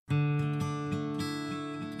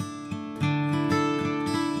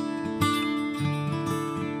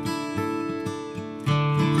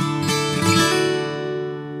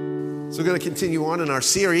So we're going to continue on in our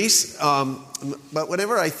series, but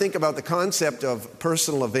whenever I think about the concept of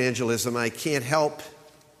personal evangelism, I can't help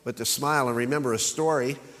but to smile and remember a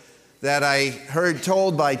story that I heard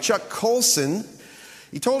told by Chuck Colson.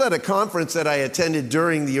 He told at a conference that I attended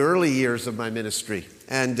during the early years of my ministry,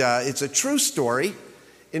 and it's a true story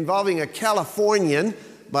involving a Californian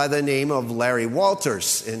by the name of Larry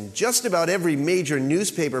Walters. And just about every major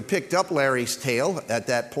newspaper picked up Larry's tale at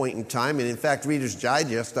that point in time. And in fact, Reader's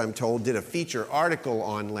Digest, I'm told, did a feature article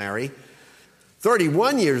on Larry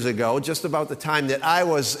 31 years ago, just about the time that I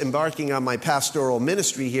was embarking on my pastoral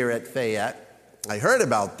ministry here at Fayette. I heard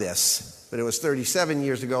about this, but it was 37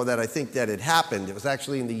 years ago that I think that it happened. It was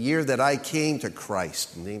actually in the year that I came to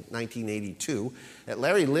Christ, in 1982, that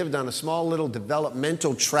Larry lived on a small little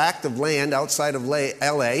developmental tract of land outside of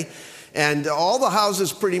L.A., and all the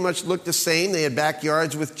houses pretty much looked the same. They had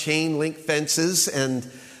backyards with chain link fences, and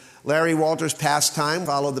Larry Walters' pastime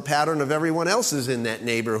followed the pattern of everyone else's in that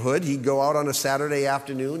neighborhood. He'd go out on a Saturday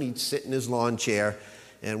afternoon, he'd sit in his lawn chair,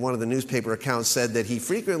 and one of the newspaper accounts said that he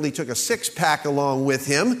frequently took a six-pack along with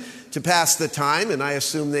him to pass the time, and I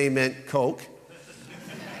assume they meant Coke.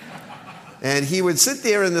 And he would sit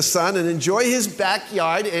there in the sun and enjoy his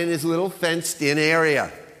backyard and his little fenced-in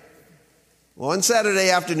area. One Saturday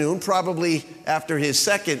afternoon, probably after his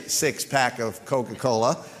second six-pack of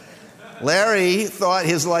Coca-Cola, Larry thought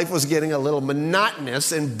his life was getting a little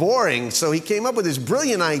monotonous and boring, so he came up with this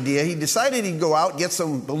brilliant idea. He decided he'd go out, get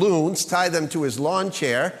some balloons, tie them to his lawn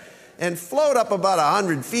chair, and float up about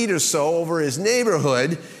 100 feet or so over his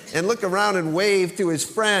neighborhood and look around and wave to his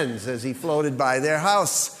friends as he floated by their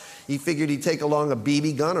house. He figured he'd take along a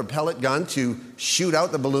BB gun or pellet gun to shoot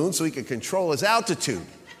out the balloon so he could control his altitude.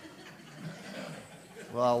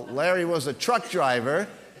 Well, Larry was a truck driver.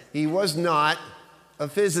 He was not a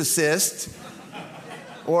physicist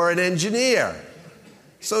or an engineer.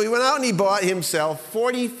 So he went out and he bought himself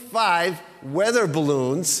 45 weather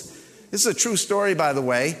balloons. This is a true story, by the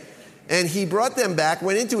way. And he brought them back,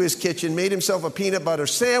 went into his kitchen, made himself a peanut butter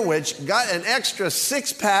sandwich, got an extra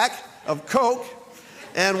six-pack of Coke,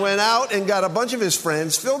 and went out and got a bunch of his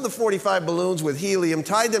friends, filled the 45 balloons with helium,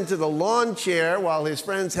 tied them to the lawn chair while his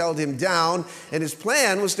friends held him down, and his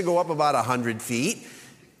plan was to go up about 100 feet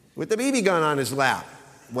with the BB gun on his lap.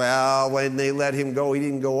 Well, when they let him go, he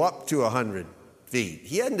didn't go up to 100 feet.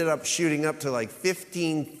 He ended up shooting up to like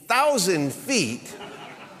 15,000 feet.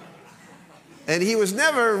 And he was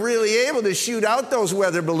never really able to shoot out those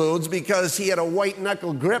weather balloons because he had a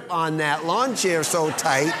white-knuckle grip on that lawn chair so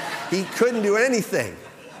tight, he couldn't do anything.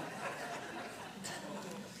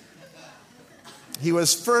 He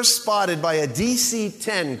was first spotted by a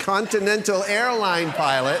DC-10 Continental Airline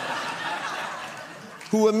pilot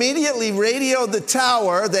who immediately radioed the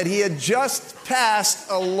tower that he had just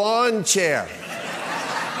passed a lawn chair.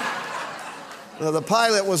 Now, the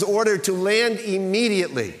pilot was ordered to land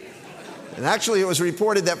immediately. And actually, it was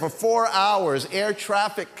reported that for 4 hours, air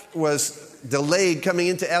traffic was delayed coming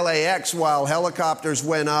into LAX while helicopters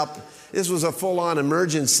went up. This was a full-on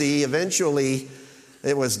emergency. Eventually,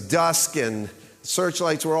 it was dusk and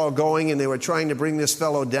searchlights were all going, and they were trying to bring this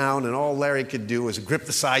fellow down, and all Larry could do was grip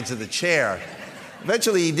the sides of the chair.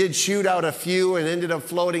 Eventually, he did shoot out a few and ended up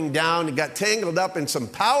floating down and got tangled up in some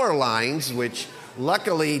power lines, which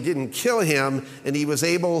luckily didn't kill him, and he was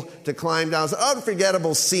able to climb down. It's an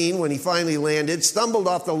unforgettable scene when he finally landed, stumbled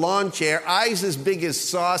off the lawn chair, eyes as big as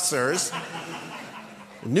saucers.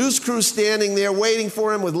 The news crew standing there waiting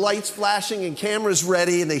for him with lights flashing and cameras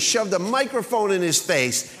ready, and they shoved a microphone in his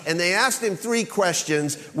face, and they asked him 3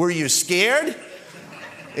 questions. Were you scared?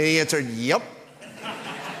 And he answered, yep.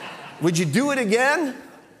 Would you do it again?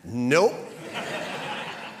 Nope.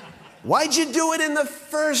 Why'd you do it in the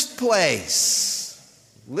first place?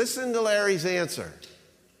 Listen to Larry's answer.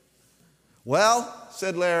 Well,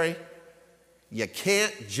 said Larry, you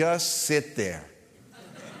can't just sit there.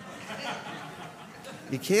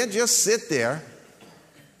 You can't just sit there.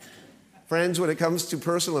 Friends, when it comes to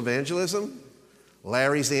personal evangelism,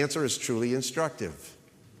 Larry's answer is truly instructive.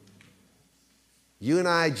 You and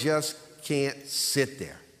I just can't sit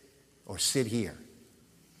there or sit here.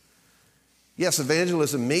 Yes,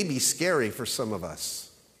 evangelism may be scary for some of us.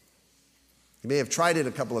 You may have tried it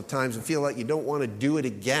a couple of times and feel like you don't want to do it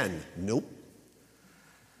again. Nope.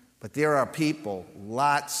 But there are people,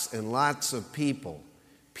 lots and lots of people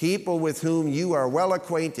with whom you are well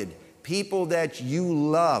acquainted, people that you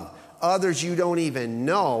love, others you don't even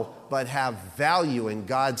know but have value in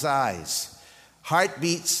God's eyes.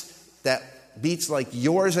 Heartbeats that beats like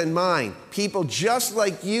yours and mine, people just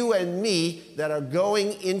like you and me that are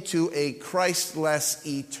going into a Christless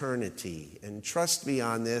eternity. And trust me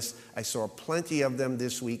on this, I saw plenty of them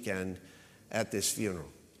this weekend at this funeral.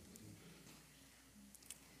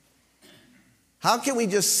 How can we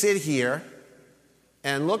just sit here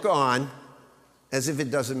and look on as if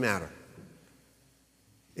it doesn't matter?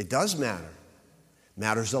 It does matter. It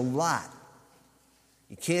matters a lot.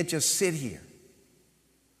 You can't just sit here.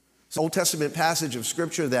 It's an Old Testament passage of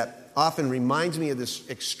Scripture that often reminds me of this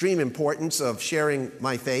extreme importance of sharing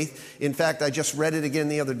my faith. In fact, I just read it again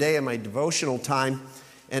the other day in my devotional time,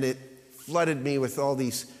 and it flooded me with all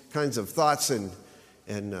these kinds of thoughts and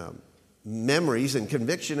memories and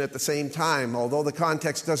conviction at the same time. Although the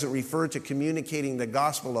context doesn't refer to communicating the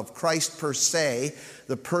gospel of Christ per se,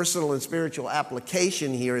 the personal and spiritual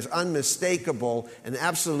application here is unmistakable and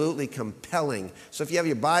absolutely compelling. So if you have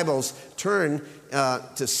your Bibles, turn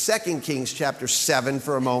to 2 Kings chapter 7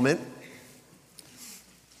 for a moment.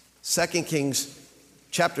 2 Kings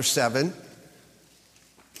chapter 7.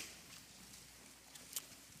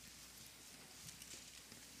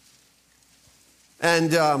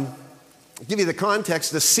 And I'll give you the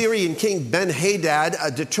context. The Syrian king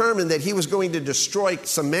Ben-Hadad determined that he was going to destroy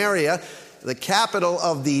Samaria, the capital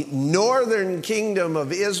of the northern kingdom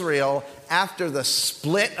of Israel, after the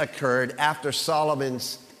split occurred after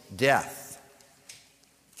Solomon's death.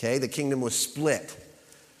 Okay, the kingdom was split.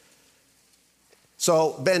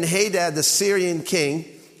 So Ben-Hadad, the Syrian king,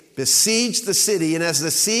 besieged the city, and as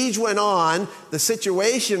the siege went on, the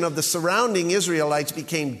situation of the surrounding Israelites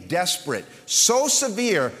became desperate. So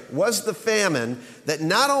severe was the famine that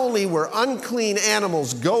not only were unclean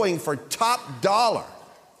animals going for top dollar,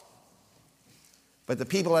 but the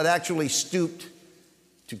people had actually stooped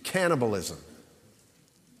to cannibalism.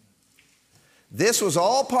 This was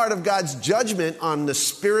all part of God's judgment on the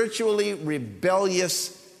spiritually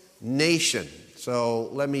rebellious nation. So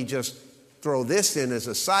let me just throw this in as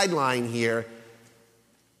a sideline here.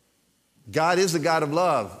 God is a God of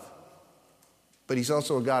love, but he's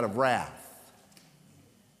also a God of wrath.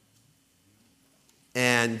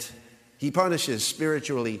 And he punishes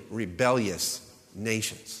spiritually rebellious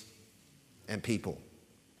nations and people.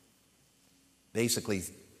 Basically,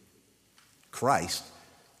 Christ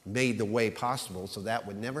made the way possible so that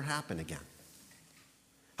would never happen again.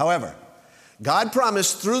 However, God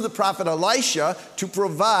promised through the prophet Elisha to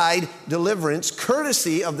provide deliverance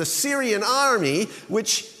courtesy of the Syrian army,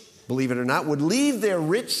 which, believe it or not, would leave their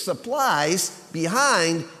rich supplies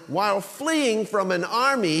behind while fleeing from an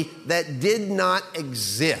army that did not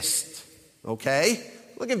exist. Okay?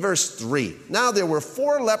 Look at verse 3. Now there were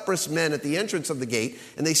 4 leprous men at the entrance of the gate,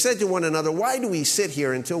 and they said to one another, "Why do we sit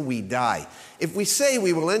here until we die? If we say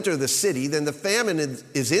we will enter the city, then the famine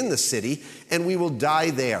is in the city, and we will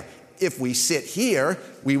die there. If we sit here,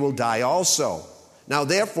 we will die also. Now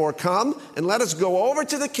therefore come and let us go over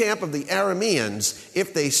to the camp of the Arameans.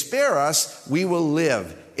 If they spare us, we will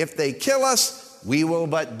live. If they kill us, we will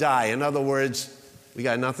but die." In other words, we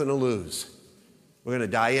got nothing to lose. We're going to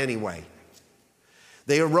die anyway.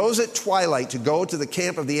 They arose at twilight to go to the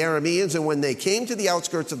camp of the Arameans, and when they came to the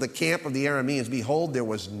outskirts of the camp of the Arameans, behold, there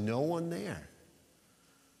was no one there.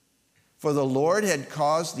 For the Lord had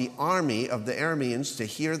caused the army of the Arameans to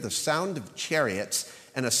hear the sound of chariots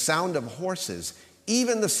and a sound of horses,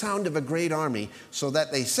 even the sound of a great army, so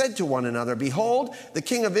that they said to one another, "Behold, the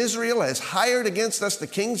king of Israel has hired against us the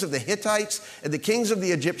kings of the Hittites and the kings of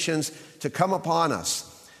the Egyptians to come upon us."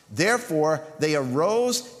 Therefore they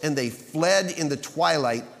arose and they fled in the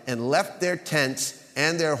twilight and left their tents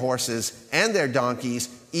and their horses and their donkeys,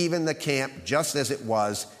 even the camp just as it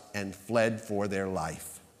was, and fled for their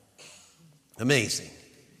life. Amazing.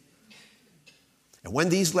 And when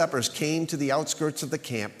these lepers came to the outskirts of the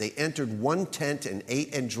camp, they entered one tent and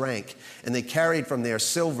ate and drank, and they carried from there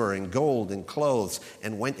silver and gold and clothes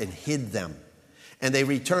and went and hid them. And they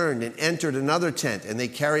returned and entered another tent, and they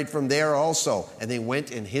carried from there also, and they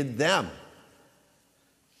went and hid them.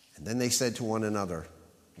 And then they said to one another,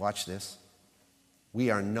 watch this,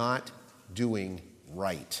 "We are not doing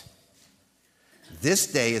right. This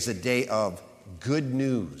day is a day of good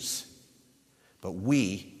news, but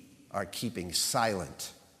we are keeping silent.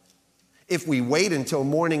 If we wait until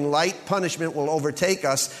morning light, punishment will overtake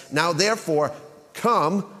us. Now therefore,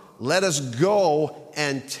 come, let us go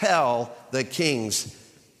and tell the king's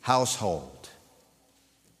household."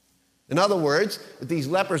 In other words, what these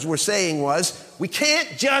lepers were saying was, we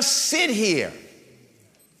can't just sit here.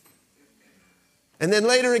 And then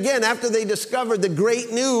later again, after they discovered the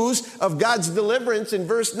great news of God's deliverance in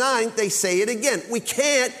verse 9, they say it again. We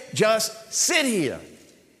can't just sit here.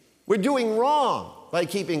 We're doing wrong by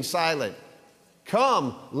keeping silent.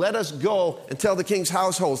 Come, let us go and tell the king's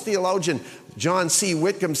household. Theologian John C.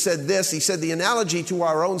 Whitcomb said this. He said, the analogy to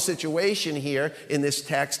our own situation here in this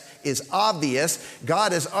text is obvious.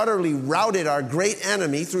 God has utterly routed our great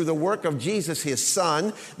enemy through the work of Jesus, his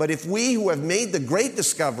son. But if we who have made the great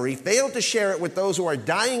discovery fail to share it with those who are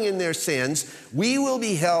dying in their sins, we will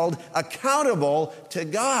be held accountable to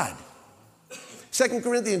God. 2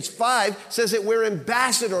 Corinthians 5 says that we're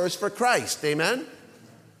ambassadors for Christ. Amen?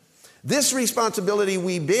 This responsibility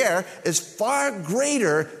we bear is far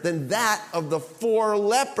greater than that of the 4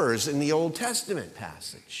 lepers in the Old Testament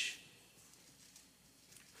passage.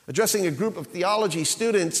 Addressing a group of theology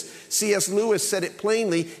students, C.S. Lewis said it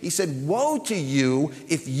plainly. He said, woe to you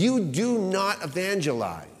if you do not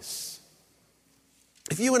evangelize.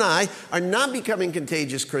 If you and I are not becoming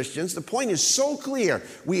contagious Christians, the point is so clear.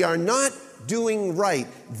 We are not doing right.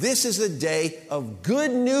 This is a day of good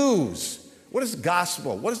news. What is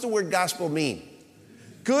gospel? What does the word gospel mean?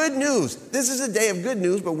 Good news. This is a day of good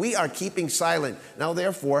news, but we are keeping silent. Now,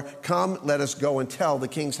 therefore, come, let us go and tell the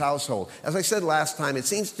king's household. As I said last time, it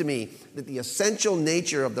seems to me that the essential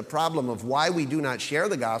nature of the problem of why we do not share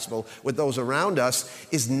the gospel with those around us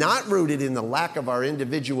is not rooted in the lack of our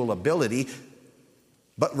individual ability,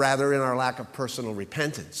 but rather in our lack of personal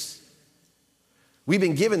repentance. We've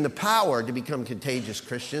been given the power to become contagious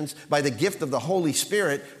Christians by the gift of the Holy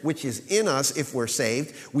Spirit, which is in us if we're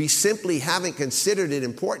saved. We simply haven't considered it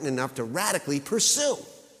important enough to radically pursue.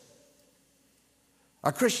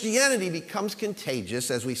 Our Christianity becomes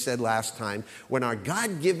contagious, as we said last time, when our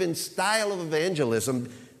God-given style of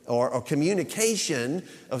evangelism or communication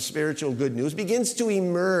of spiritual good news begins to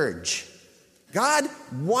emerge. God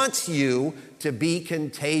wants you to be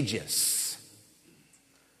contagious.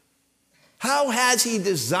 How has he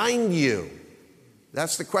designed you?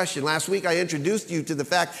 That's the question. Last week I introduced you to the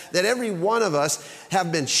fact that every one of us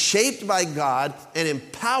have been shaped by God and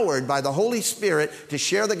empowered by the Holy Spirit to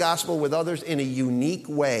share the gospel with others in a unique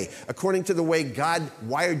way, according to the way God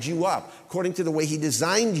wired you up, according to the way he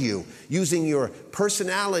designed you, using your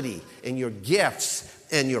personality and your gifts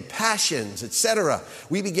and your passions, etc.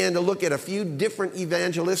 We began to look at a few different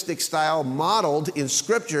evangelistic style modeled in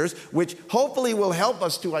scriptures, which hopefully will help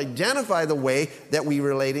us to identify the way that we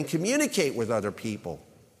relate and communicate with other people.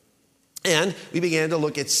 And we began to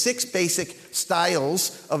look at 6 basic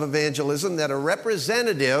styles of evangelism that are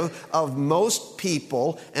representative of most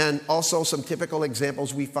people, and also some typical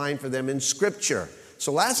examples we find for them in Scripture.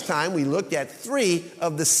 So last time we looked at 3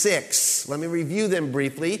 of the 6. Let me review them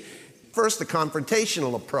briefly. First, the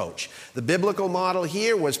confrontational approach. The biblical model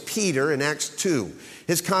here was Peter in Acts 2.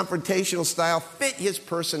 His confrontational style fit his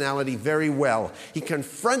personality very well. He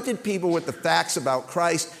confronted people with the facts about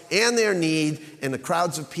Christ and their need, and the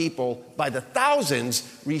crowds of people, by the thousands,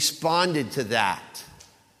 responded to that,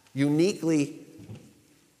 uniquely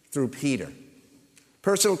through Peter.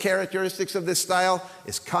 Personal characteristics of this style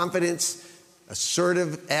is confidence,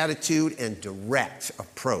 assertive attitude, and direct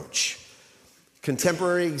approach.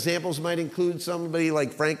 Contemporary examples might include somebody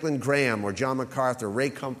like Franklin Graham or John MacArthur, Ray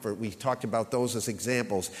Comfort. We talked about those as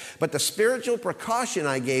examples. But the spiritual precaution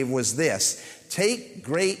I gave was this: take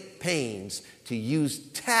great pains to use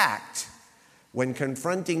tact when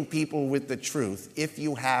confronting people with the truth if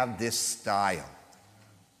you have this style.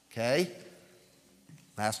 Okay?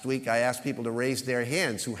 Last week I asked people to raise their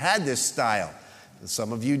hands who had this style, and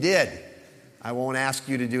some of you did. I won't ask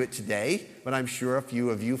you to do it today, but I'm sure a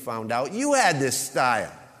few of you found out you had this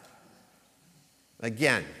style.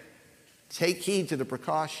 Again, take heed to the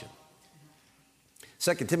precaution.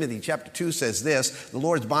 2 Timothy chapter 2 says this: the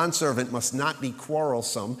Lord's bondservant must not be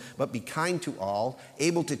quarrelsome, but be kind to all,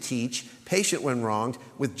 able to teach, patient when wronged,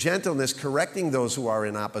 with gentleness correcting those who are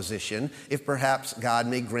in opposition, if perhaps God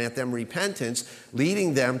may grant them repentance,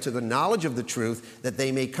 leading them to the knowledge of the truth, that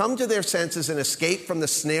they may come to their senses and escape from the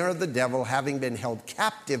snare of the devil, having been held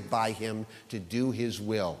captive by him to do his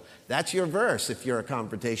will. That's your verse if you're a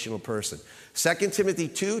confrontational person. 2 Timothy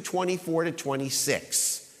 2, 24 to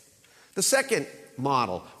 26. The second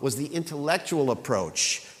model was the intellectual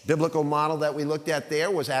approach. Biblical model that we looked at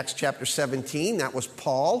there was Acts chapter 17. That was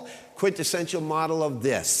Paul. Quintessential model of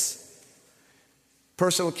this.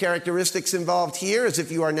 Personal characteristics involved here is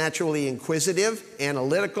if you are naturally inquisitive,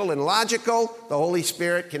 analytical, and logical, the Holy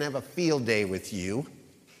Spirit can have a field day with you.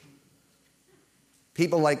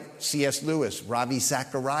 People like C.S. Lewis, Ravi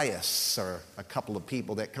Zacharias are a couple of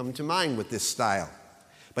people that come to mind with this style.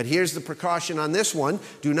 But here's the precaution on this one: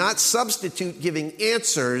 do not substitute giving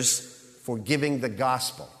answers for giving the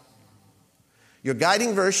gospel. Your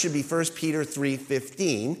guiding verse should be 1 Peter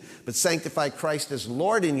 3:15, but sanctify Christ as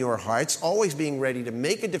Lord in your hearts, always being ready to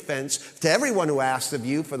make a defense to everyone who asks of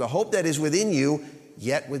you for the hope that is within you,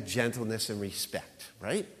 yet with gentleness and respect,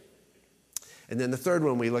 right? And then the third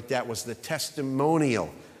one we looked at was the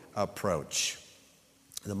testimonial approach.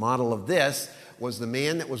 The model of this was the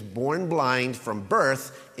man that was born blind from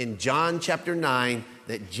birth in John chapter 9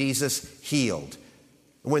 that Jesus healed.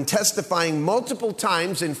 When testifying multiple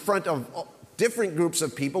times in front of different groups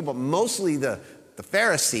of people, but mostly the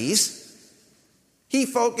Pharisees, he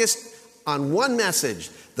focused on one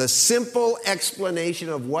message, the simple explanation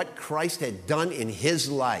of what Christ had done in his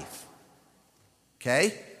life.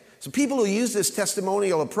 Okay? So people who use this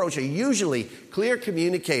testimonial approach are usually clear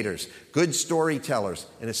communicators, good storytellers,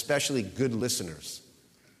 and especially good listeners.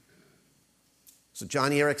 So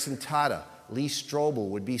Johnny Erickson Tada, Lee Strobel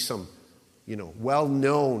would be some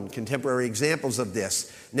well-known contemporary examples of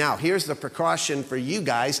this. Now, here's the precaution for you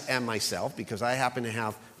guys and myself, because I happen to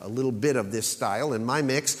have a little bit of this style in my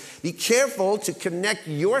mix. Be careful to connect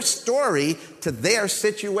your story to their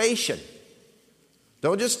situation.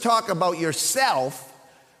 Don't just talk about yourself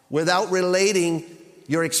without relating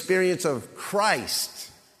your experience of Christ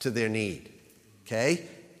to their need. Okay?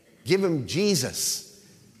 Give them Jesus.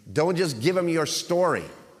 Don't just give them your story.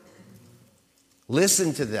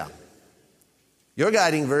 Listen to them. Your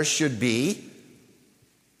guiding verse should be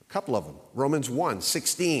a couple of them. Romans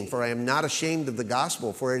 1:16, for I am not ashamed of the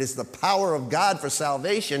gospel, for it is the power of God for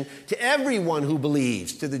salvation to everyone who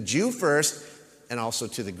believes, to the Jew first and also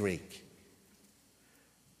to the Greek.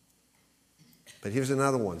 But here's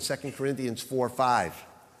another one, 2 Corinthians 4:5,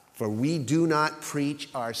 for we do not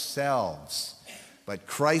preach ourselves, but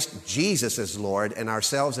Christ Jesus as Lord, and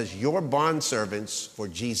ourselves as your bondservants for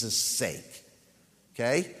Jesus' sake.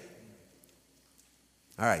 Okay?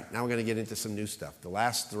 All right, now we're going to get into some new stuff. The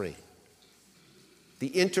last three. The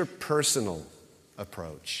interpersonal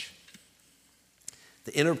approach.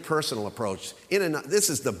 The interpersonal approach.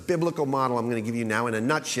 This is the biblical model I'm going to give you now in a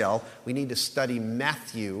nutshell. We need to study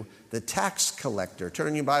Matthew, the tax collector.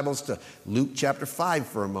 Turn your Bibles to Luke chapter 5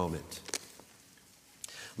 for a moment.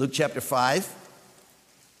 Luke chapter 5,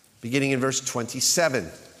 beginning in verse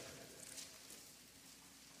 27.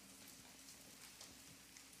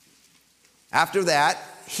 After that,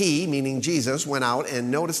 he, meaning Jesus, went out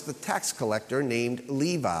and noticed the tax collector named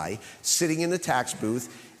Levi sitting in the tax booth,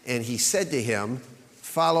 and he said to him,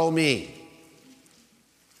 "Follow me."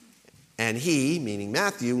 And he, meaning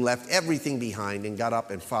Matthew, left everything behind and got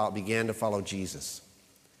up and began to follow Jesus.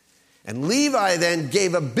 And Levi then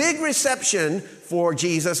gave a big reception for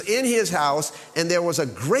Jesus in his house, and there was a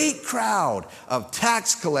great crowd of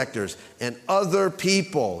tax collectors and other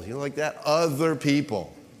people. You know, like that? Other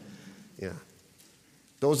people. Yeah.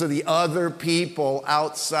 Those are the other people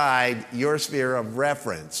outside your sphere of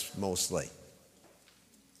reference, mostly.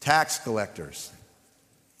 Tax collectors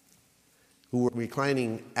who were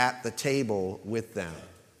reclining at the table with them.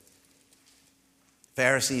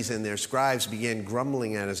 Pharisees and their scribes began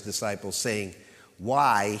grumbling at his disciples, saying,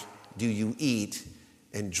 "Why do you eat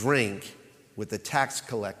and drink with the tax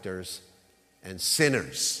collectors and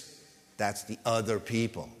sinners?" That's the other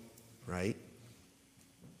people, right?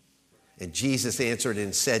 And Jesus answered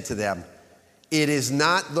and said to them, "It is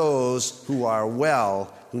not those who are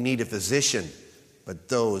well who need a physician, but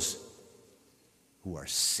those who are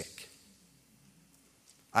sick.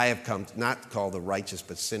 I have come not to call the righteous,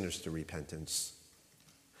 but sinners to repentance."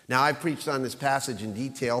 Now, I've preached on this passage in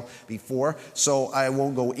detail before, so I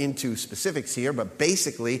won't go into specifics here, but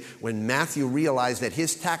basically, when Matthew realized that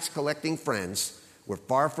his tax-collecting friends were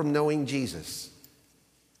far from knowing Jesus,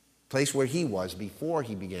 place where he was before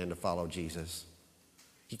he began to follow Jesus,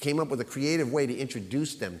 he came up with a creative way to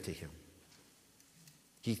introduce them to him.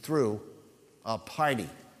 He threw a party.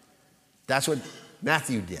 That's what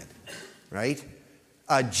Matthew did, right?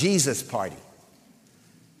 A Jesus party.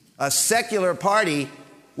 A secular party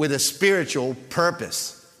with a spiritual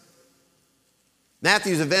purpose.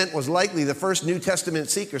 Matthew's event was likely the first New Testament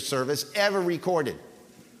seeker service ever recorded.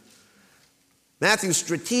 Matthew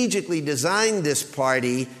strategically designed this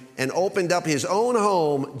party and opened up his own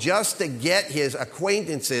home just to get his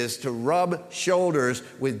acquaintances to rub shoulders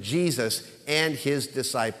with Jesus and his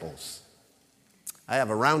disciples. I have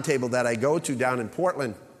a round table that I go to down in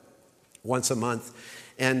Portland once a month.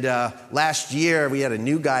 And last year, we had a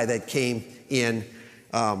new guy that came in,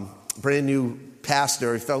 brand new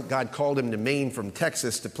pastor. He felt God called him to Maine from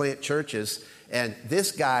Texas to plant churches. And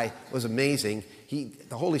this guy was amazing.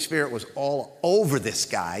 The Holy Spirit was all over this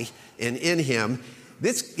guy and in him.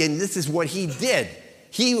 This is what he did.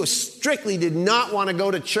 He strictly did not want to go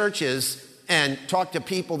to churches and talk to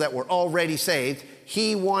people that were already saved.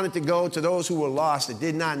 He wanted to go to those who were lost and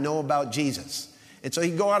did not know about Jesus. And so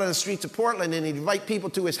he'd go out on the streets of Portland and he'd invite people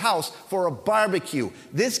to his house for a barbecue.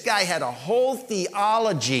 This guy had a whole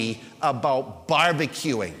theology about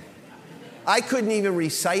barbecuing. I couldn't even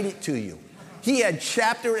recite it to you. He had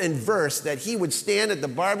chapter and verse that he would stand at the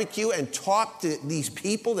barbecue and talk to these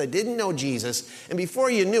people that didn't know Jesus. And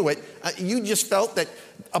before you knew it, you just felt that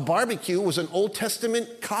a barbecue was an Old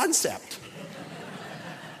Testament concept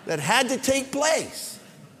that had to take place.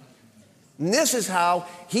 And this is how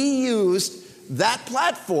he used that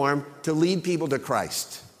platform to lead people to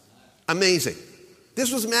Christ. Amazing.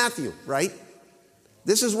 This was Matthew, right?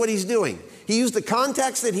 This is what he's doing. He used the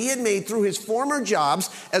contacts that he had made through his former jobs,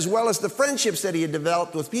 as well as the friendships that he had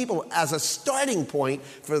developed with people, as a starting point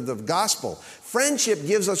for the gospel. Friendship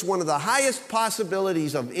gives us one of the highest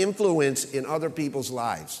possibilities of influence in other people's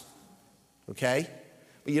lives. Okay?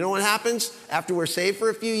 But you know what happens after we're saved for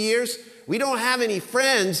a few years? We don't have any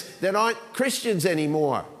friends that aren't Christians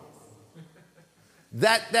anymore.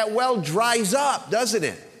 That well dries up, doesn't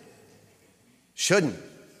it? Shouldn't.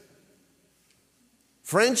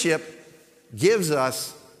 Friendship gives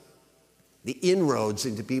us the inroads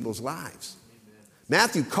into people's lives.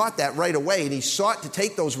 Matthew caught that right away, and he sought to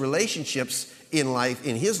take those relationships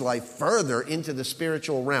in his life further into the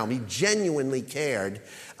spiritual realm. He genuinely cared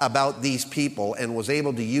about these people and was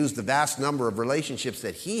able to use the vast number of relationships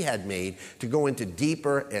that he had made to go into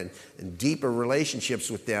deeper and deeper relationships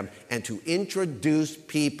with them and to introduce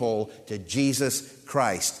people to Jesus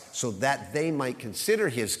Christ so that they might consider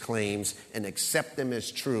his claims and accept them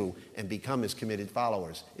as true and become his committed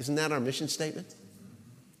followers. Isn't that our mission statement?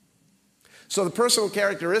 So the personal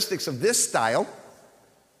characteristics of this style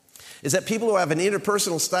is that people who have an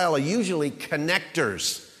interpersonal style are usually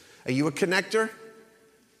connectors. Are you a connector?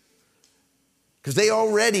 Because they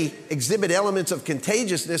already exhibit elements of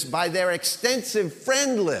contagiousness by their extensive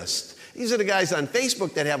friend list. These are the guys on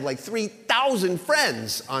Facebook that have like 3,000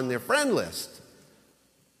 friends on their friend list.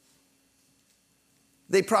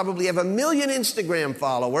 They probably have 1 million Instagram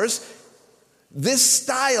followers. This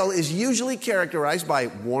style is usually characterized by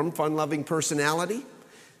warm, fun-loving personality,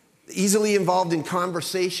 easily involved in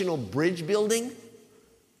conversational bridge building,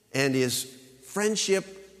 and is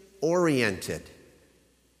friendship-oriented.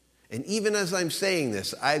 And even as I'm saying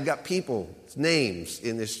this, I've got people's names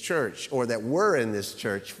in this church, or that were in this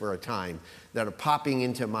church for a time, that are popping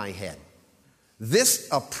into my head. This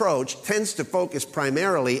approach tends to focus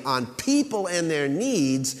primarily on people and their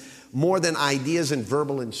needs more than ideas and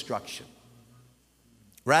verbal instruction.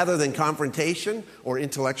 Rather than confrontation or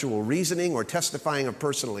intellectual reasoning or testifying of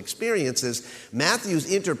personal experiences, Matthew's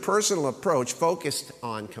interpersonal approach focused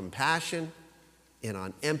on compassion and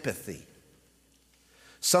on empathy.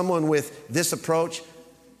 Someone with this approach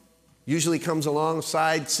usually comes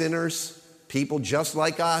alongside sinners, people just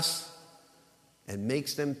like us, and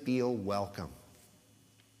makes them feel welcome.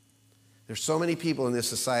 There's so many people in this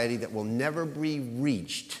society that will never be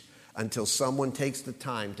reached until someone takes the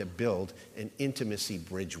time to build an intimacy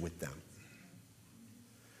bridge with them.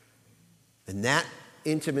 And that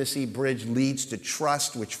intimacy bridge leads to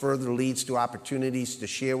trust, which further leads to opportunities to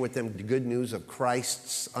share with them the good news of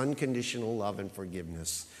Christ's unconditional love and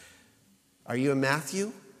forgiveness. Are you a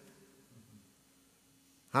Matthew?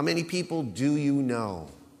 How many people do you know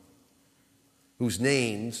whose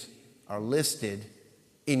names are listed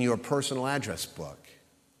in your personal address book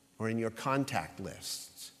or in your contact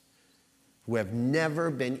lists, who have never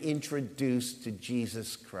been introduced to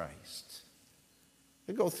Jesus Christ?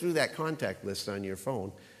 You go through that contact list on your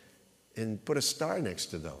phone and put a star next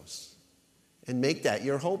to those and make that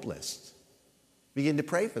your hope list. Begin to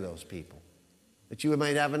pray for those people, that you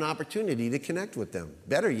might have an opportunity to connect with them.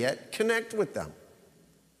 Better yet, connect with them.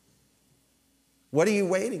 What are you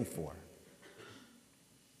waiting for?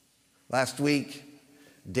 Last week,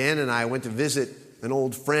 Dan and I went to visit an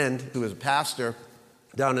old friend who is a pastor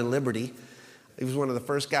down in Liberty. He was one of the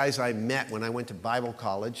first guys I met when I went to Bible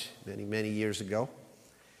college many, many years ago.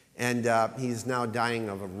 And he's now dying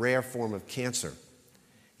of a rare form of cancer.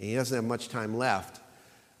 And he doesn't have much time left.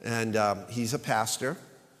 And he's a pastor.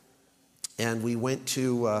 And we went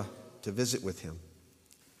to visit with him.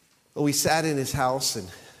 Well, we sat in his house, and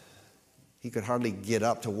he could hardly get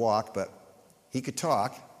up to walk, but he could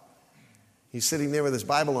talk. He's sitting there with his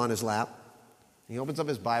Bible on his lap. He opens up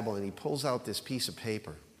his Bible, and he pulls out this piece of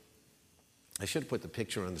paper. I should have put the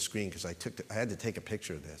picture on the screen because I had to take a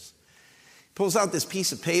picture of this. He pulls out this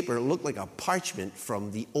piece of paper. It looked like a parchment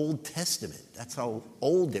from the Old Testament. That's how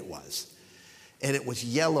old it was. And it was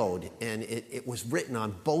yellowed, and it was written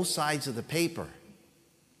on both sides of the paper.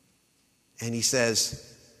 And he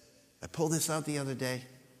says, I pulled this out the other day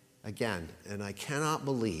again, and I cannot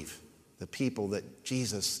believe the people that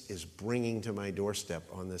Jesus is bringing to my doorstep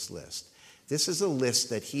on this list. This is a list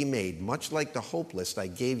that he made, much like the Hope list I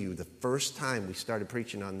gave you the first time we started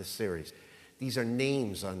preaching on this series. These are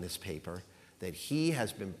names on this paper that he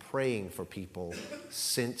has been praying for people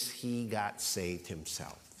since he got saved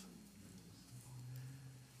himself.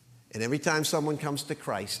 And every time someone comes to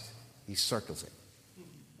Christ, he circles it.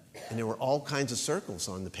 And there were all kinds of circles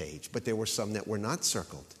on the page, but there were some that were not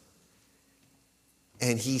circled.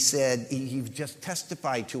 And he said, he just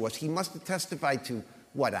testified to us. He must have testified to,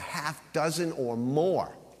 a half dozen or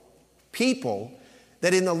more people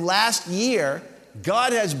that in the last year,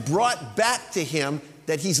 God has brought back to him,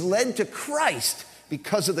 that he's led to Christ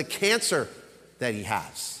because of the cancer that he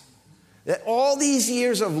has. That all these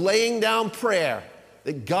years of laying down prayer,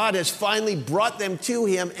 that God has finally brought them to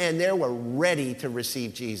him, and they were ready to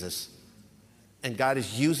receive Jesus. And God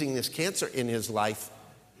is using this cancer in his life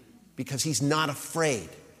because he's not afraid.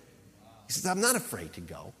 He says, I'm not afraid to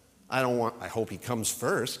go. I hope he comes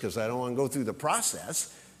first because I don't want to go through the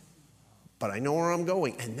process, but I know where I'm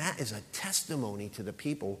going. And that is a testimony to the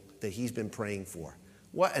people that he's been praying for.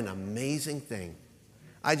 What an amazing thing.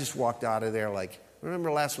 I just walked out of there like,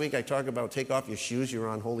 remember last week I talked about take off your shoes, you're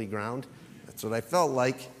on holy ground? That's what I felt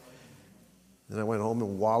like. And I went home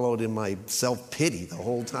and wallowed in my self-pity the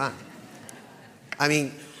whole time. I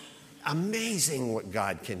mean, amazing what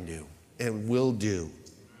God can do and will do.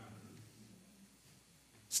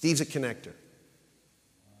 Steve's a connector.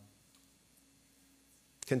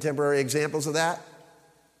 Contemporary examples of that?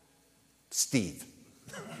 Steve.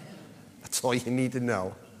 That's all you need to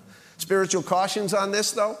know. Spiritual cautions on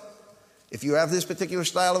this, though. If you have this particular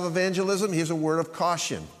style of evangelism, here's a word of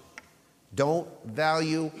caution. Don't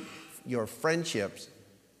value your friendships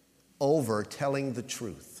over telling the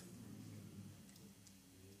truth.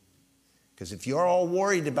 Because if you're all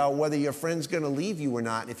worried about whether your friend's going to leave you or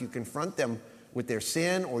not, if you confront them with their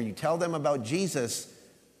sin or you tell them about Jesus,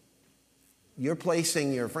 you're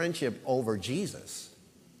placing your friendship over Jesus.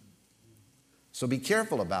 So be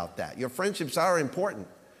careful about that. Your friendships are important,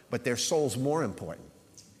 but their soul's more important.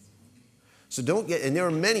 So and there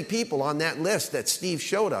are many people on that list that Steve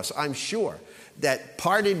showed us, I'm sure, that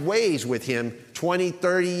parted ways with him 20,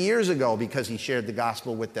 30 years ago because he shared the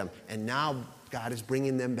gospel with them. And now God is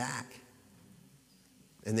bringing them back.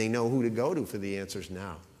 And they know who to go to for the answers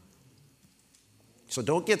now. So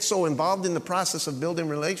don't get so involved in the process of building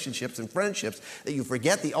relationships and friendships that you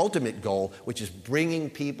forget the ultimate goal, which is bringing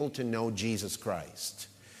people to know Jesus Christ.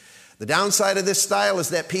 The downside of this style is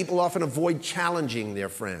that people often avoid challenging their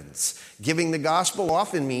friends. Giving the gospel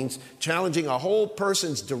often means challenging a whole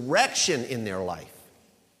person's direction in their life.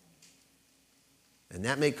 And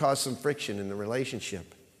that may cause some friction in the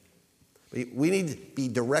relationship. We need to be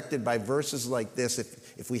directed by verses like this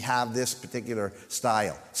if we have this particular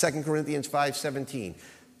style. 2 Corinthians 5:17,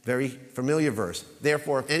 very familiar verse.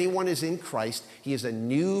 Therefore, if anyone is in Christ, he is a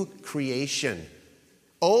new creation.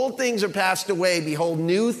 Old things are passed away. Behold,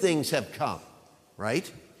 new things have come. Right?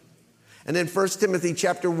 And then 1 Timothy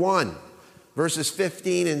chapter 1, verses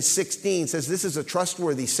 15 and 16 says, this is a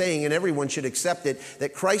trustworthy saying, and everyone should accept it,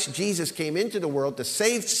 that Christ Jesus came into the world to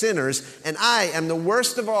save sinners, and I am the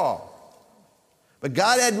worst of all. But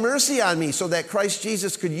God had mercy on me so that Christ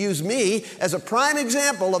Jesus could use me as a prime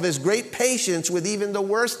example of his great patience with even the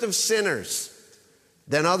worst of sinners.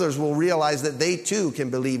 Then others will realize that they too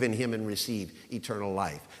can believe in him and receive eternal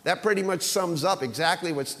life. That pretty much sums up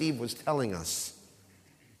exactly what Steve was telling us.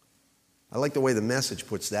 I like the way the Message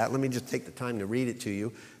puts that. Let me just take the time to read it to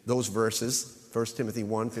you. Those verses, 1 Timothy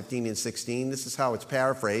 1, 15 and 16. This is how it's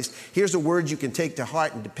paraphrased. Here's a word you can take to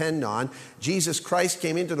heart and depend on. Jesus Christ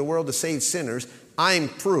came into the world to save sinners. I'm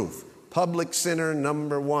proof, public sinner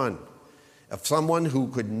number one, of someone who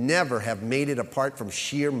could never have made it apart from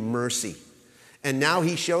sheer mercy. And now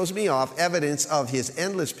he shows me off evidence of his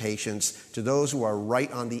endless patience to those who are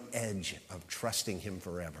right on the edge of trusting him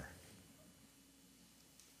forever.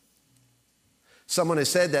 Someone has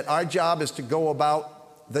said that our job is to go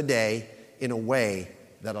about the day in a way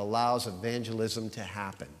that allows evangelism to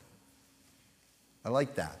happen. I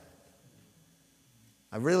like that.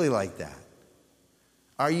 I really like that.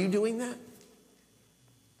 Are you doing that?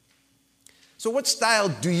 So what style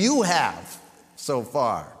do you have so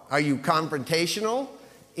far? Are you confrontational,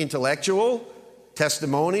 intellectual,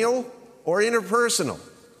 testimonial, or interpersonal?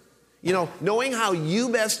 You know, knowing how you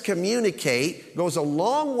best communicate goes a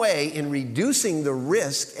long way in reducing the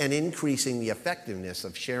risk and increasing the effectiveness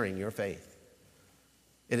of sharing your faith.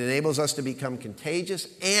 It enables us to become contagious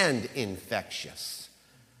and infectious.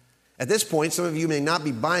 At this point, some of you may not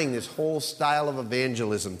be buying this whole style of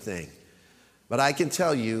evangelism thing, but I can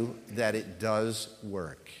tell you that it does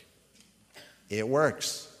work. It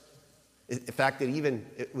works. In fact,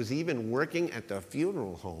 it was even working at the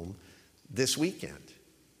funeral home this weekend.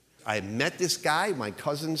 I met this guy, my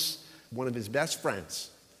cousin's, one of his best friends.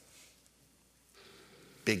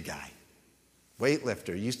 Big guy.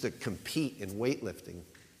 Weightlifter. Used to compete in weightlifting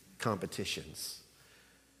competitions.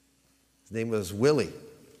 His name was Willie.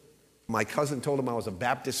 My cousin told him I was a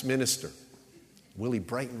Baptist minister. Willie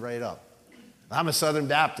brightened right up. I'm a Southern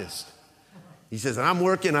Baptist. He says, I'm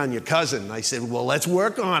working on your cousin. I said, well, let's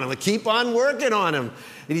work on him. I keep on working on him.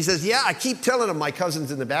 And he says, yeah, I keep telling him, my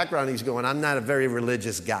cousin's in the background. He's going, I'm not a very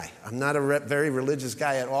religious guy. I'm not a very religious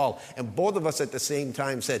guy at all. And both of us at the same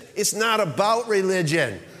time said, it's not about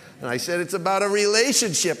religion. And I said, it's about a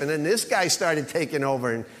relationship. And then this guy started taking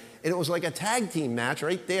over. And it was like a tag team match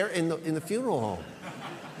right there in the funeral home.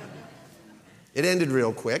 It ended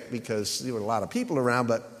real quick because there were a lot of people around.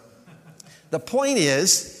 But the point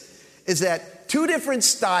is that two different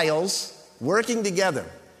styles working together.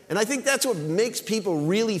 And I think that's what makes people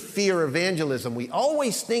really fear evangelism. We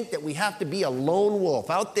always think that we have to be a lone wolf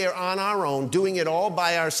out there on our own, doing it all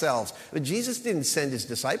by ourselves. But Jesus didn't send his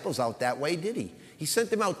disciples out that way, did he? He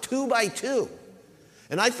sent them out 2 by 2.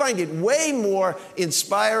 And I find it way more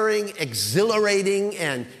inspiring, exhilarating,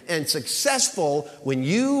 and successful when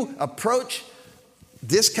you approach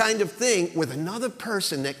this kind of thing with another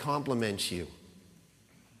person that complements you.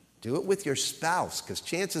 Do it with your spouse, because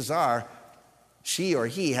chances are she or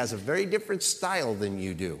he has a very different style than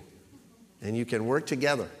you do. And you can work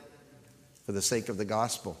together for the sake of the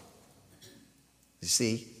gospel. You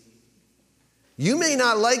see, you may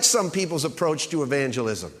not like some people's approach to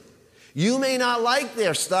evangelism. You may not like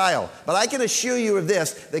their style, but I can assure you of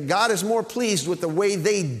this, that God is more pleased with the way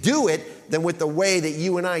they do it than with the way that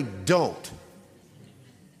you and I don't.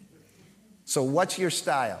 So what's your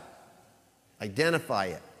style? Identify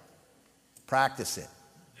it. Practice it.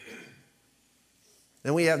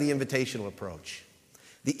 Then we have the invitational approach.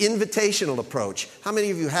 The invitational approach. How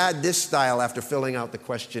many of you had this style after filling out the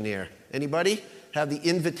questionnaire? Anybody have the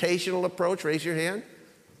invitational approach? Raise your hand.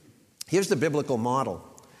 Here's the biblical model.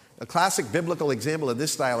 A classic biblical example of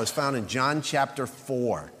this style is found in John chapter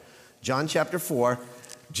 4. John chapter 4.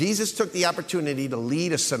 Jesus took the opportunity to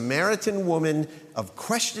lead a Samaritan woman of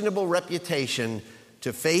questionable reputation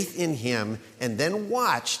to faith in him, and then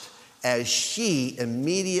watched as she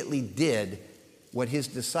immediately did what his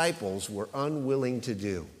disciples were unwilling to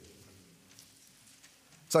do.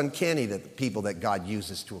 It's uncanny that the people that God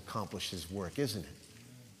uses to accomplish his work, isn't it?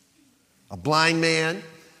 A blind man,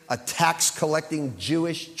 a tax-collecting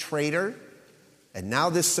Jewish traitor, and now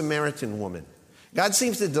this Samaritan woman. God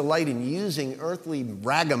seems to delight in using earthly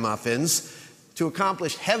ragamuffins to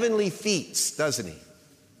accomplish heavenly feats, doesn't he?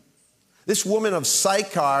 This woman of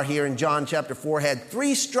Sychar here in John chapter 4 had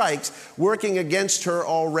 3 strikes working against her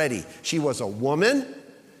already. She was a woman,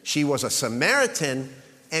 she was a Samaritan,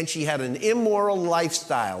 and she had an immoral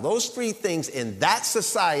lifestyle. Those 3 things in that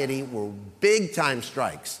society were big-time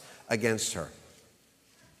strikes against her.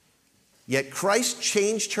 Yet Christ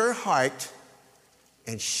changed her heart,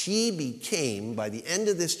 and she became, by the end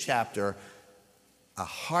of this chapter, a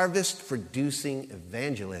harvest-producing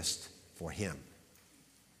evangelist for him.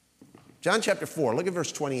 John chapter 4, look at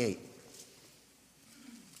verse 28.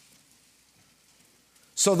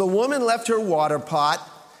 So the woman left her water pot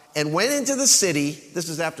and went into the city. This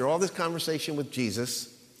is after all this conversation with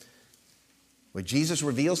Jesus, where Jesus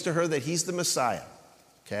reveals to her that he's the Messiah.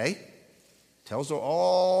 Okay? Tells her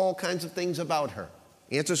all kinds of things about her.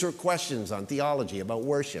 Answers her questions on theology, about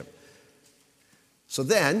worship. So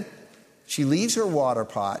then, she leaves her water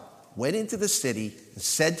pot, went into the city, and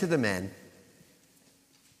said to the men,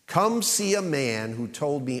 "Come see a man who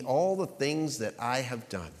told me all the things that I have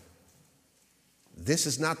done. This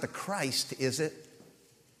is not the Christ, is it?"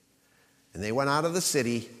 And they went out of the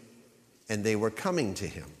city, and they were coming to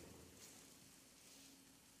him.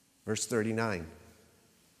 Verse 39.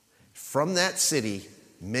 From that city,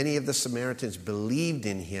 many of the Samaritans believed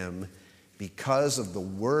in him because of the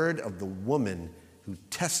word of the woman who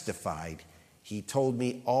testified, "He told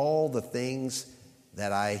me all the things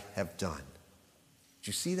that I have done." Did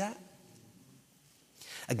you see that?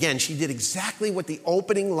 Again, she did exactly what the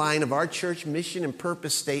opening line of our church mission and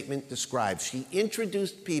purpose statement describes. She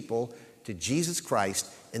introduced people to Jesus Christ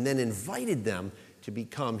and then invited them to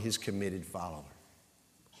become his committed follower.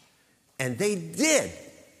 And they did.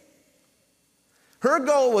 Her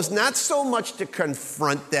goal was not so much to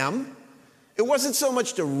confront them. It wasn't so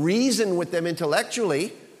much to reason with them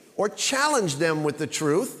intellectually or challenge them with the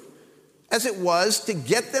truth. as it was to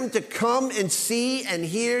get them to come and see and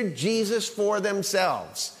hear Jesus for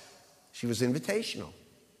themselves. She was invitational.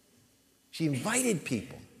 She invited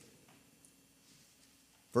people.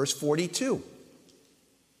 Verse 42.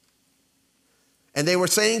 And they were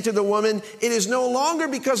saying to the woman, "It is no longer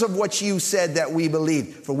because of what you said that we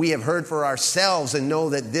believe, for we have heard for ourselves and know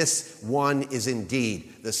that this one is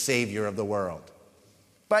indeed the Savior of the world."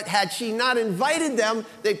 But had she not invited them,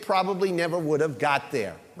 they probably never would have got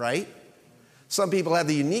there, right? Some people have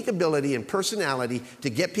the unique ability and personality to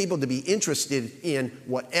get people to be interested in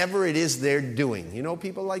whatever it is they're doing. You know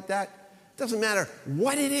people like that? It doesn't matter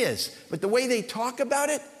what it is, but the way they talk about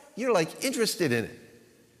it, you're like interested in it.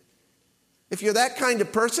 If you're that kind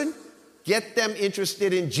of person, get them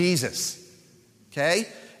interested in Jesus, okay?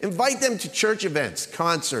 Invite them to church events,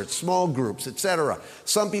 concerts, small groups, etc.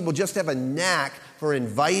 Some people just have a knack for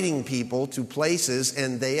inviting people to places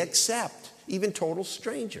and they accept, even total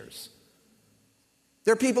strangers.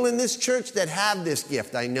 There are people in this church that have this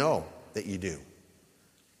gift. I know that you do.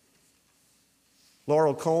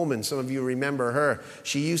 Laurel Coleman, some of you remember her.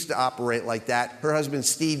 She used to operate like that. Her husband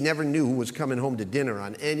Steve never knew who was coming home to dinner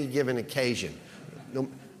on any given occasion.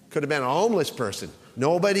 Could have been a homeless person.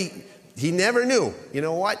 Nobody, he never knew. You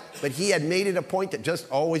know what? But he had made it a point to just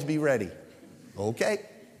always be ready. Okay.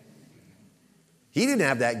 He didn't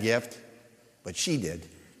have that gift, but she did.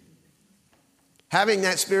 Having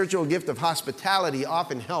that spiritual gift of hospitality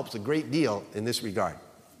often helps a great deal in this regard.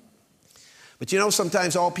 But you know,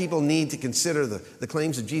 sometimes all people need to consider the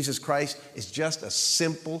claims of Jesus Christ is just a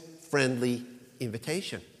simple, friendly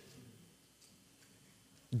invitation.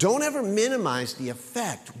 Don't ever minimize the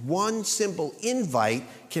effect one simple invite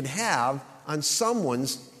can have on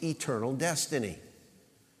someone's eternal destiny.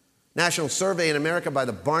 National survey in America by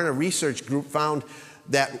the Barna Research Group found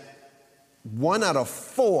that 1 out of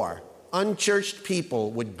 4 unchurched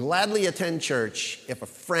people would gladly attend church if a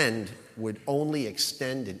friend would only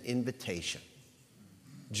extend an invitation.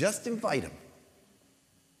 Just invite them.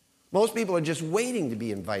 Most people are just waiting to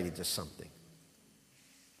be invited to something.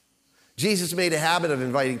 Jesus made a habit of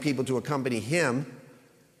inviting people to accompany him.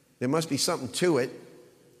 There must be something to it,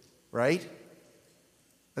 right?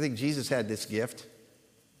 I think Jesus had this gift.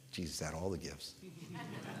 Jesus had all the gifts.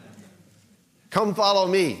 Come follow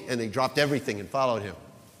me. And they dropped everything and followed him,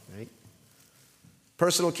 right?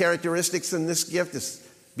 Personal characteristics in this gift is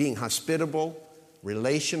being hospitable,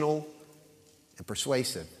 relational, and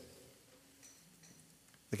persuasive.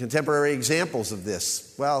 The contemporary examples of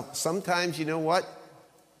this, well, sometimes, you know what?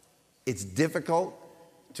 It's difficult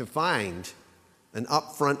to find an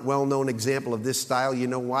upfront, well-known example of this style. You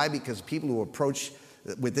know why? Because people who approach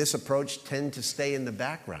with this approach tend to stay in the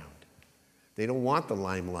background. They don't want the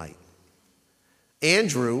limelight.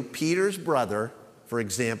 Andrew, Peter's brother, for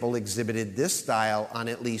example, exhibited this style on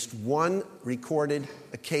at least one recorded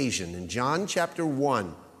occasion. In John chapter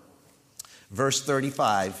 1, verse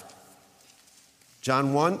 35,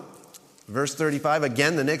 John 1, verse 35,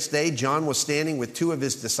 again the next day John was standing with 2 of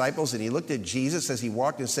his disciples, and he looked at Jesus as he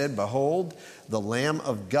walked and said, "Behold, the Lamb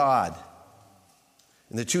of God."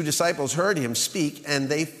 And the 2 disciples heard him speak, and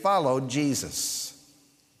they followed Jesus.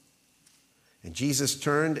 And Jesus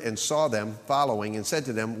turned and saw them following and said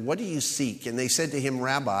to them, "What do you seek?" And they said to him,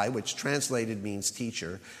 "Rabbi," which translated means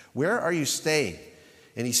teacher, "where are you staying?"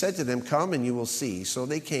 And he said to them, "Come and you will see." So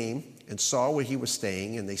they came and saw where he was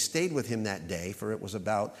staying, and they stayed with him that day, for it was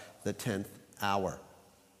about the 10th hour.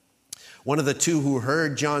 One of the 2 who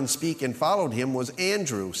heard John speak and followed him was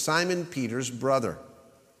Andrew, Simon Peter's brother.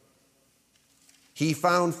 He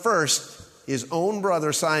found first his own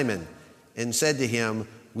brother Simon and said to him,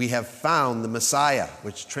 "We have found the Messiah,"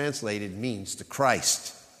 which translated means the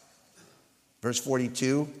Christ. Verse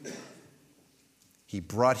 42, he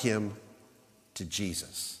brought him to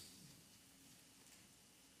Jesus.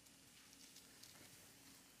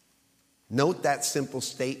 Note that simple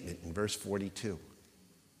statement in verse 42.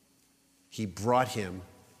 He brought him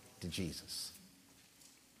to Jesus.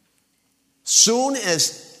 Soon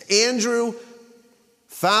as Andrew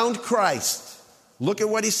found Christ, look at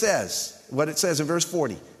what he says, what it says in verse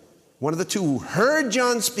 40. One of the 2 who heard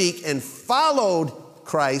John speak and followed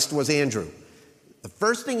Christ was Andrew. The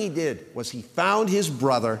first thing he did was he found his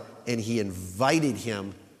brother and he invited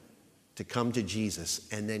him to come to Jesus,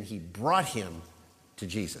 and then he brought him to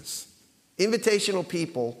Jesus. Invitational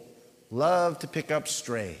people love to pick up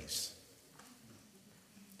strays.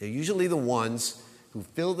 They're usually the ones who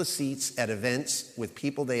fill the seats at events with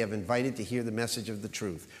people they have invited to hear the message of the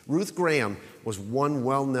truth. Ruth Graham was one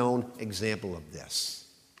well-known example of this.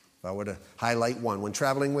 If I were to highlight one, when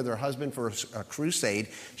traveling with her husband for a crusade,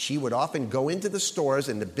 she would often go into the stores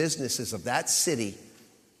and the businesses of that city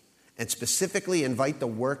and specifically invite the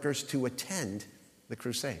workers to attend the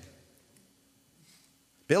crusade.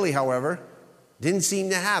 Billy, however, didn't seem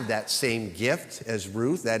to have that same gift as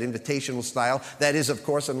Ruth, that invitational style. That is, of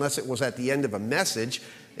course, unless it was at the end of a message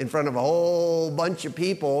in front of a whole bunch of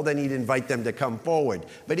people, then he'd invite them to come forward.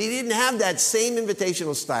 But he didn't have that same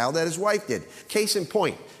invitational style that his wife did. Case in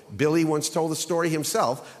point, Billy once told the story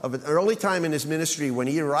himself of an early time in his ministry when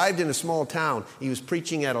he arrived in a small town. He was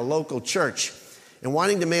preaching at a local church. And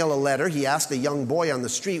wanting to mail a letter, he asked a young boy on the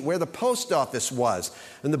street where the post office was.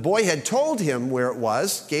 And the boy had told him where it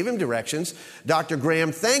was, gave him directions. Dr.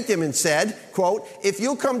 Graham thanked him and said, quote, "If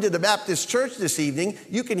you'll come to the Baptist church this evening,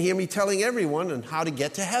 you can hear me telling everyone on how to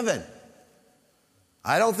get to heaven."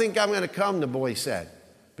 "I don't think I'm going to come," the boy said.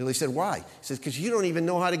 Billy said, "Why?" He said, "Because you don't even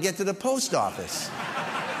know how to get to the post office."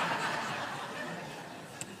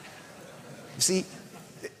 You see,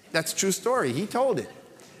 that's a true story. He told it.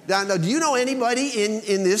 Now, do you know anybody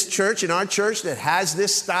in this church, in our church, that has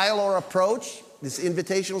this style or approach, this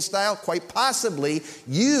invitational style? Quite possibly,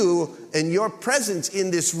 you and your presence in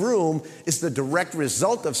this room is the direct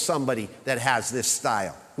result of somebody that has this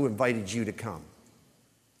style, who invited you to come.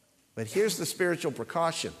 But here's the spiritual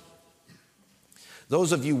precaution.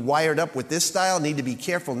 Those of you wired up with this style need to be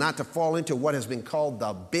careful not to fall into what has been called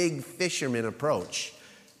the big fisherman approach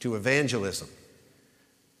to evangelism.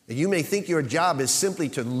 You may think your job is simply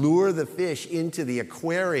to lure the fish into the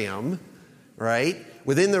aquarium, right,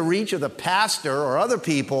 within the reach of the pastor or other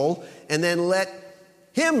people, and then let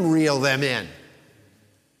him reel them in.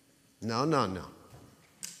 No, no, no.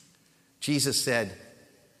 Jesus said,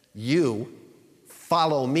 "You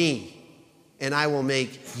follow me, and I will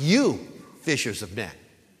make you fishers of men."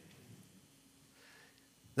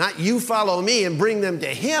 Not you follow me and bring them to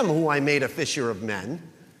him who I made a fisher of men.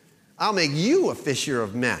 I'll make you a fisher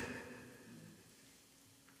of men.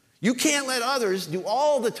 You can't let others do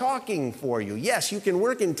all the talking for you. Yes, you can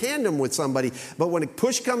work in tandem with somebody, but when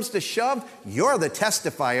push comes to shove, you're the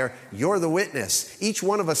testifier, you're the witness. Each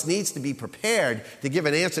one of us needs to be prepared to give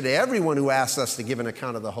an answer to everyone who asks us to give an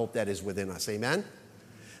account of the hope that is within us. Amen?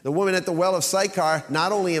 The woman at the well of Sychar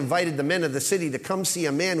not only invited the men of the city to come see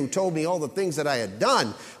a man who told me all the things that I had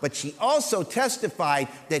done, but she also testified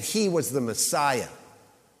that he was the Messiah.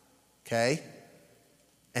 Okay?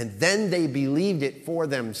 And then they believed it for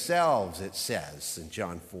themselves, it says in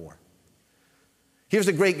John 4. Here's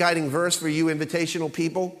a great guiding verse for you invitational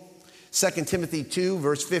people. 2 Timothy 2,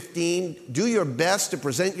 verse 15. "Do your best to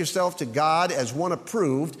present yourself to God as one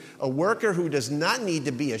approved, a worker who does not need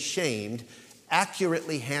to be ashamed,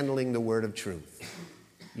 accurately handling the word of truth."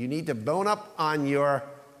 You need to bone up on your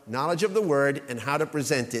knowledge of the word and how to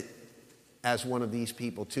present it as one of these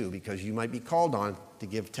people too, because you might be called on to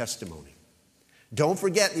give testimony. Don't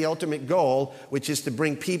forget the ultimate goal, which is to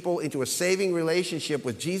bring people into a saving relationship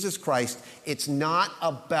with Jesus Christ. It's not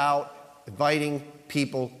about inviting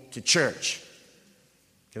people to church.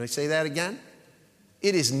 Can I say that again?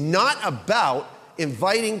 It is not about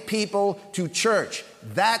inviting people to church.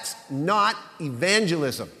 That's not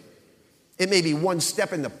evangelism. It may be one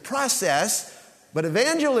step in the process, but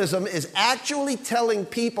evangelism is actually telling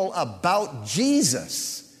people about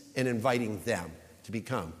Jesus and inviting them to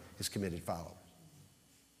become his committed followers.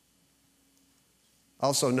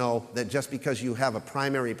 Also know that just because you have a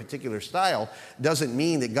primary particular style doesn't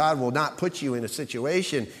mean that God will not put you in a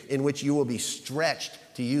situation in which you will be stretched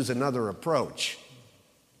to use another approach.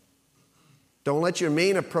 Don't let your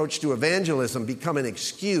main approach to evangelism become an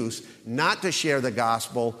excuse not to share the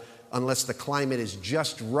gospel unless the climate is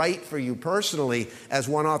just right for you personally. As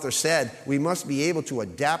one author said, we must be able to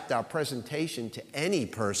adapt our presentation to any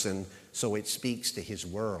person so it speaks to his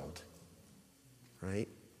world. Right?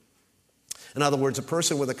 In other words, a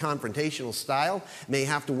person with a confrontational style may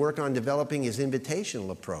have to work on developing his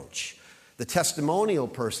invitational approach. The testimonial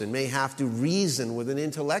person may have to reason with an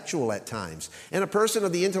intellectual at times. And a person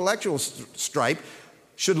of the intellectual stripe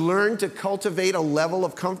should learn to cultivate a level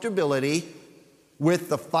of comfortability with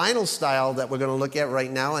the final style that we're going to look at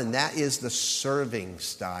right now, and that is the serving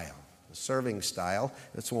style. The serving style.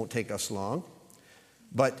 This won't take us long.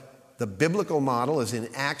 But the biblical model is in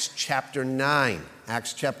Acts chapter 9.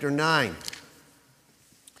 Acts chapter 9.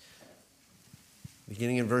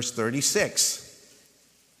 Beginning in verse 36.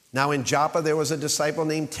 Now in Joppa there was a disciple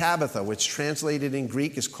named Tabitha, which translated in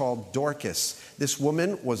Greek is called Dorcas. This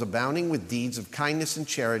woman was abounding with deeds of kindness and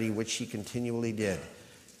charity, which she continually did.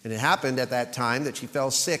 And it happened at that time that she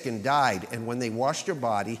fell sick and died, and when they washed her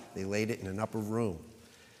body, they laid it in an upper room.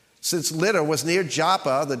 Since Lydda was near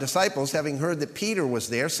Joppa, the disciples, having heard that Peter was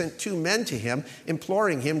there, sent 2 men to him,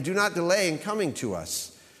 imploring him, "Do not delay in coming to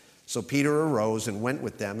us." So Peter arose and went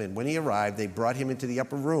with them, and when he arrived, they brought him into the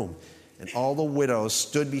upper room. And all the widows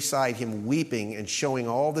stood beside him, weeping and showing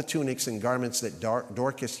all the tunics and garments that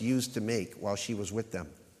Dorcas used to make while she was with them.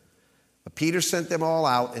 But Peter sent them all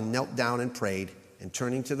out and knelt down and prayed. And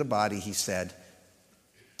turning to the body, he said,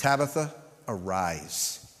 "Tabitha,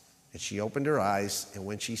 arise." And she opened her eyes, and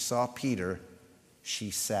when she saw Peter, she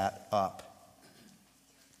sat up.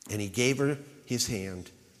 And he gave her his hand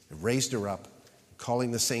and raised her up.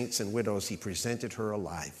 Calling the saints and widows, he presented her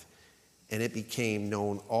alive. And it became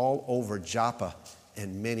known all over Joppa,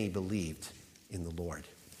 and many believed in the Lord.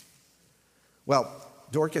 Well,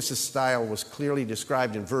 Dorcas' style was clearly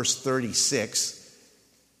described in verse 36.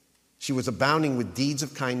 She was abounding with deeds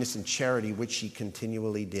of kindness and charity, which she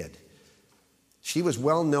continually did. She was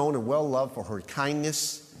well known and well loved for her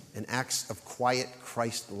kindness and acts of quiet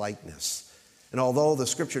Christ-likeness. And although the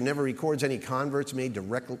scripture never records any converts made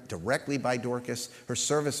directly by Dorcas, her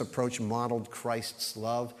service approach modeled Christ's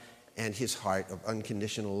love and his heart of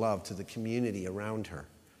unconditional love to the community around her.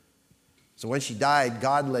 So when she died,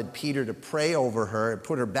 God led Peter to pray over her and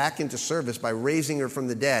put her back into service by raising her from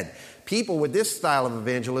the dead. People with this style of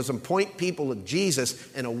evangelism point people to Jesus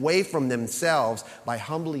and away from themselves by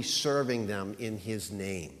humbly serving them in his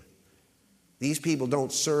name. These people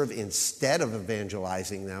don't serve instead of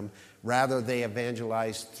evangelizing them. Rather, they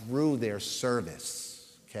evangelize through their service,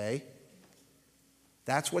 okay?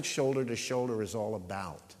 That's what Shoulder to Shoulder is all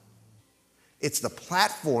about. It's the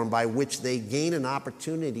platform by which they gain an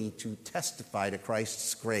opportunity to testify to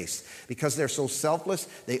Christ's grace. Because they're so selfless,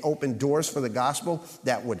 they open doors for the gospel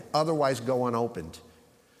that would otherwise go unopened.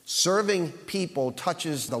 Serving people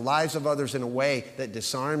touches the lives of others in a way that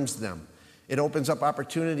disarms them. It opens up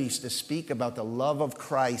opportunities to speak about the love of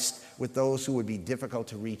Christ with those who would be difficult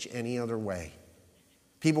to reach any other way.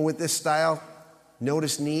 People with this style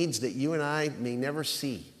notice needs that you and I may never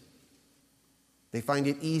see. They find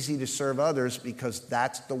it easy to serve others because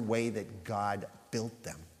that's the way that God built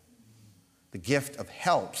them. The gift of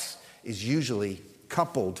helps is usually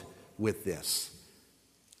coupled with this.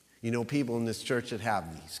 You know people in this church that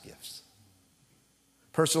have these gifts.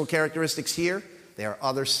 Personal characteristics here, they are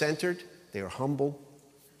other-centered. They are humble,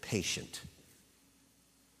 patient.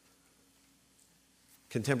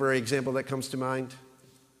 Contemporary example that comes to mind,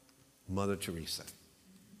 Mother Teresa,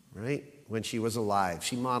 right? When she was alive,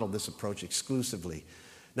 she modeled this approach exclusively.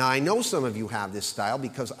 Now, I know some of you have this style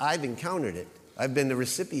because I've encountered it. I've been the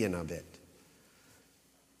recipient of it.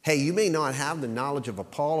 Hey, you may not have the knowledge of a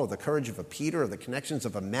Paul or the courage of a Peter or the connections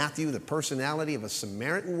of a Matthew, the personality of a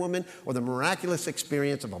Samaritan woman, or the miraculous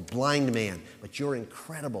experience of a blind man, but you're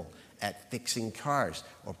incredible at fixing cars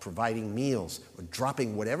or providing meals or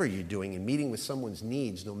dropping whatever you're doing and meeting with someone's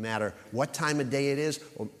needs no matter what time of day it is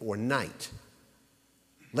or night.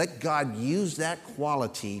 Let God use that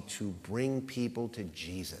quality to bring people to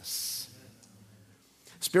Jesus.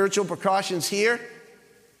 Spiritual precautions here,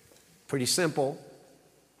 pretty simple.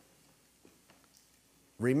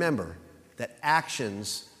 Remember that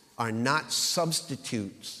actions are not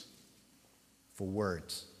substitutes for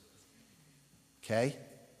words. Okay?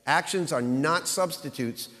 Actions are not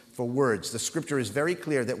substitutes for words. The scripture is very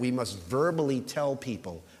clear that we must verbally tell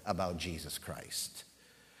people about Jesus Christ.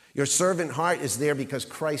 Your servant heart is there because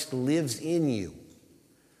Christ lives in you.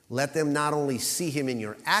 Let them not only see him in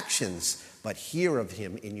your actions, but hear of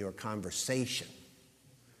him in your conversation.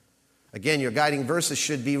 Again, your guiding verses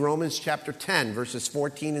should be Romans chapter 10, verses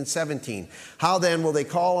 14 and 17. How then will they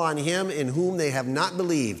call on him in whom they have not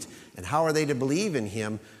believed? And how are they to believe in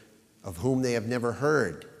him of whom they have never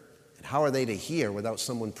heard? And how are they to hear without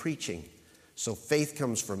someone preaching? So faith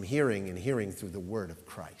comes from hearing, and hearing through the word of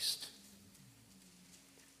Christ.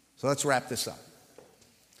 So let's wrap this up.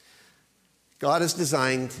 God has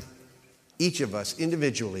designed each of us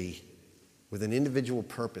individually with an individual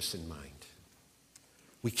purpose in mind.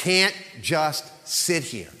 We can't just sit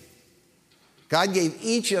here. God gave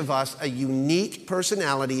each of us a unique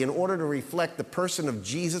personality in order to reflect the person of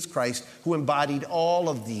Jesus Christ, who embodied all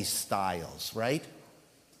of these styles, right?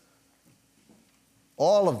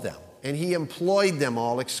 All of them. And he employed them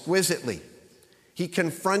all exquisitely. He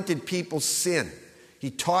confronted people's sin. He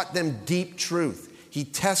taught them deep truth. He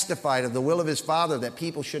testified of the will of his Father that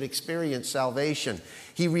people should experience salvation.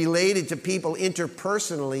 He related to people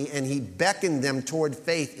interpersonally, and he beckoned them toward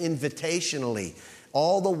faith invitationally,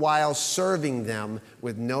 all the while serving them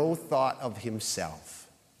with no thought of himself.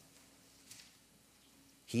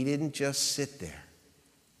 He didn't just sit there.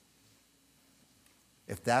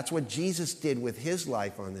 If that's what Jesus did with his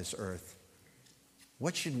life on this earth,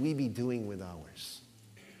 what should we be doing with ours?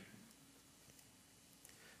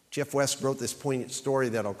 Jeff West wrote this poignant story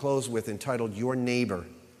that I'll close with entitled Your Neighbor.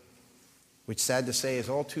 which, sad to say, is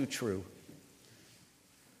all too true.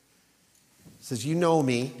 He says, you know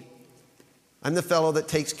me. I'm the fellow that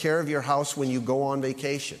takes care of your house when you go on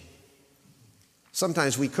vacation.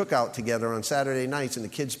 Sometimes we cook out together on Saturday nights and the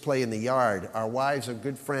kids play in the yard. Our wives are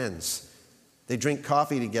good friends. They drink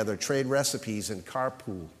coffee together, trade recipes, and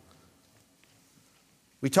carpool.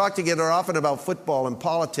 We talk together often about football and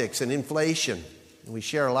politics and inflation. And we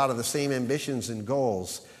share a lot of the same ambitions and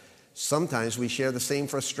goals. Sometimes we share the same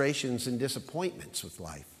frustrations and disappointments with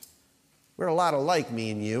life. We're a lot alike,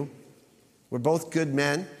 me and you. We're both good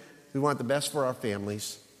men. We want the best for our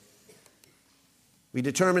families. We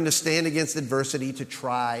determine to stand against adversity, to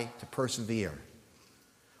try, to persevere.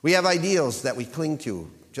 We have ideals that we cling to,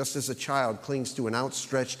 just as a child clings to an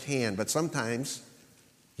outstretched hand. But sometimes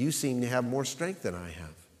you seem to have more strength than I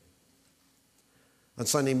have. On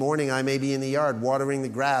Sunday morning, I may be in the yard watering the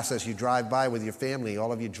grass as you drive by with your family,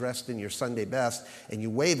 all of you dressed in your Sunday best, and you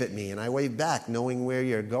wave at me, and I wave back, knowing where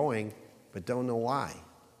you're going, but don't know why.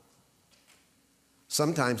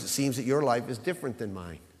 Sometimes it seems that your life is different than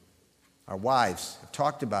mine. Our wives have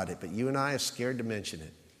talked about it, but you and I are scared to mention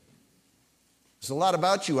it. There's a lot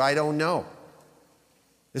about you I don't know.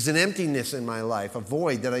 There's an emptiness in my life, a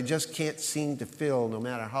void that I just can't seem to fill no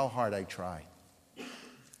matter how hard I try.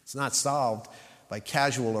 It's not solved by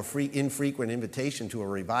casual or infrequent invitation to a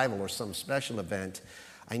revival or some special event.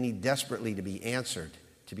 I need desperately to be answered,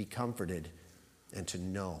 to be comforted, and to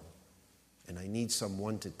know. And I need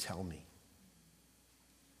someone to tell me.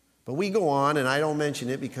 But we go on, and I don't mention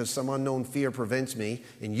it because some unknown fear prevents me,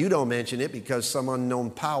 and you don't mention it because some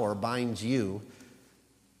unknown power binds you.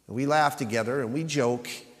 And we laugh together, and we joke,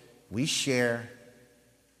 we share,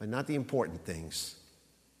 but not the important things.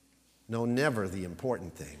 No, never the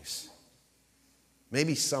important things.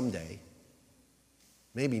 Maybe someday,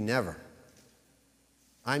 maybe never.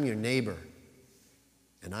 I'm your neighbor,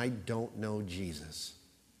 and I don't know Jesus.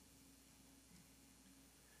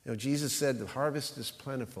 You know, Jesus said the harvest is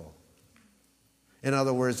plentiful. In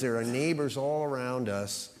other words, there are neighbors all around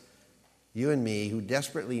us, you and me, who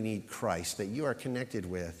desperately need Christ, that you are connected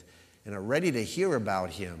with and are ready to hear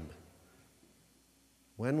about him.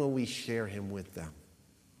 When will we share him with them?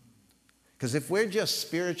 Because if we're just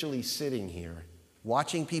spiritually sitting here,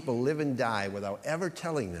 watching people live and die without ever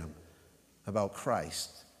telling them about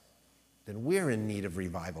Christ, then we're in need of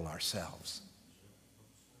revival ourselves.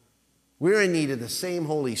 We're in need of the same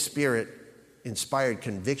Holy Spirit-inspired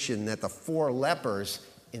conviction that the 4 lepers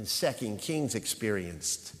in 2 Kings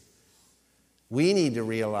experienced. We need to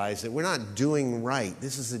realize that we're not doing right.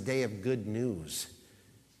 This is a day of good news,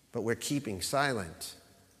 but we're keeping silent.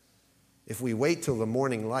 If we wait till the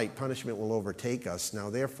morning light, punishment will overtake us.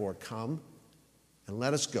 Now, therefore, come and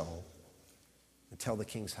let us go and tell the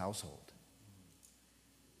king's household.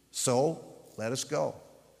 So, let us go.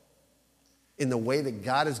 In the way that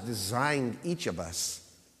God has designed each of us,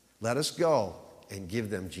 let us go and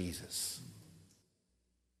give them Jesus.